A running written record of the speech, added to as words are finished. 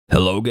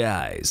Hello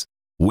guys,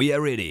 we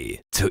are ready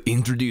to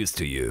introduce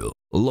to you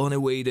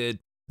long-awaited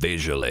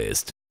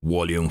Visualist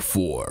Volume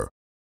 4.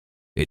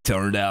 It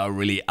turned out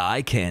really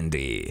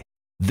eye-candy.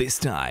 This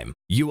time,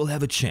 you will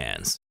have a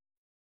chance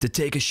to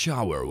take a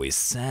shower with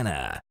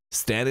Santa.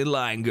 Stand in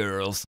line,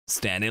 girls,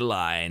 stand in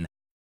line.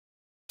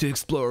 To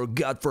explore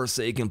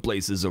godforsaken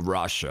places of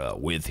Russia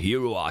with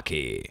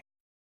Hiroaki.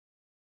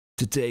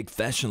 To take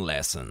fashion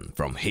lesson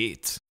from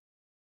HITT.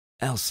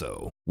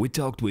 Also, we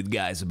talked with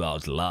guys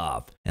about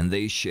love and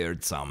they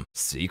shared some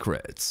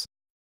secrets.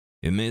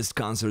 You missed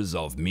concerts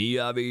of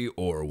Miyavi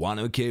or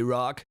V.I.P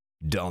Rock?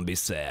 Don't be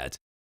sad.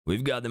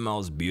 We've got the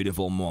most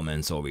beautiful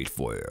moments of it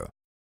for you.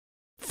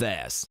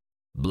 Fast,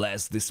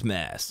 Bless This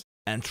Mess,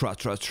 and Tra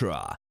Tra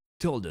Tra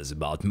told us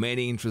about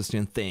many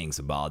interesting things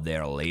about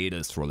their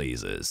latest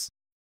releases.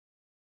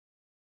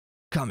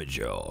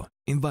 KAMIJO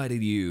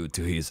invited you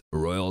to his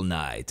royal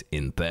night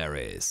in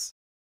Paris.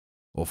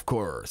 Of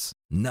course,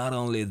 not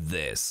only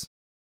this,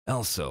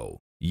 also,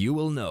 you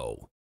will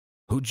know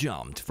who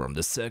jumped from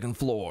the second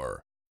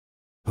floor,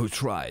 who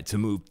tried to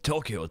move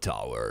Tokyo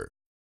Tower,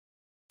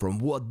 from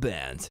what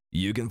band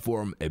you can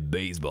form a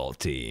baseball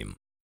team,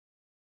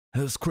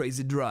 who's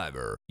crazy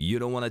driver you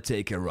don't want to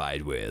take a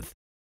ride with,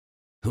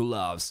 who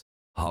loves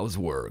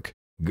housework,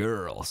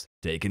 girls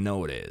taking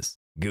notice,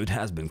 good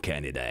husband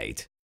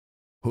candidate,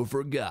 who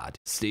forgot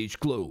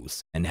stage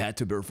clothes and had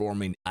to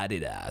perform in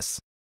Adidas,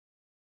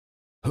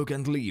 who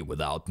can't live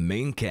without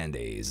main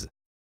candies,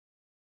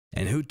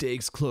 and who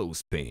takes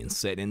clothespins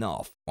setting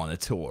off on a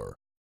tour.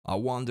 I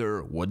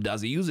wonder what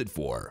does he use it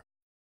for?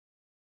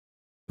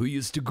 Who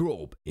used to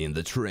grope in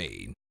the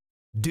train?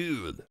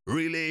 Dude,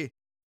 really?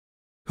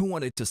 Who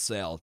wanted to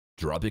sell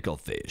tropical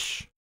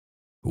fish?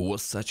 Who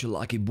was such a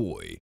lucky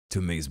boy to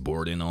miss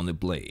boarding on the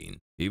plane,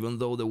 even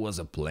though there was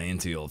a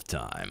plenty of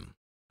time?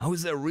 How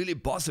is that really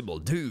possible,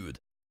 dude?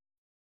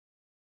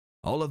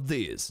 All of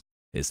this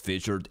is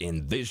featured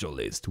in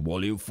Visualist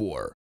Volume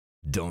 4.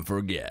 Don't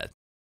forget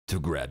to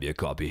grab your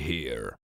copy here.